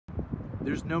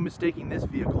There's no mistaking this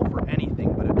vehicle for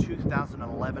anything but a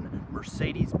 2011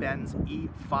 Mercedes-Benz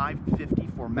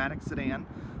E550 4MATIC sedan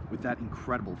with that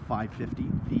incredible 550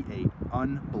 V8.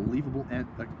 Unbelievable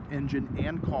engine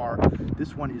and car.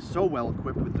 This one is so well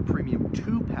equipped with the premium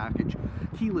 2 package,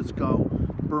 keyless go,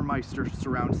 Burmeister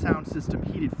surround sound system,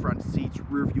 heated front seats,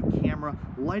 rear view camera,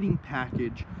 lighting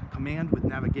package, command with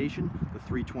navigation, the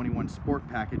 321 Sport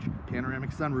package, panoramic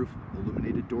sunroof,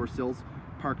 illuminated door sills,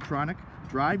 Parktronic,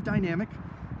 drive dynamic,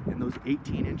 and those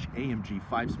 18-inch AMG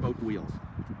 5-spoke wheels.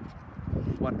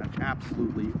 What an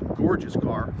absolutely gorgeous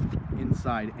car,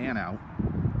 inside and out.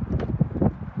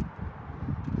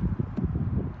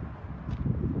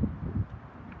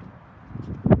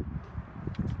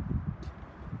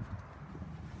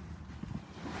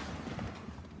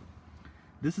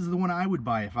 This is the one I would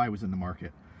buy if I was in the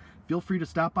market. Feel free to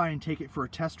stop by and take it for a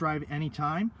test drive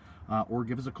anytime, or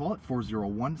give us a call at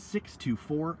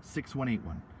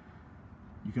 401-624-6181.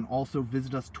 You can also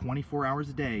visit us 24 hours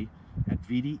a day at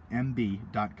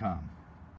vitimb.com.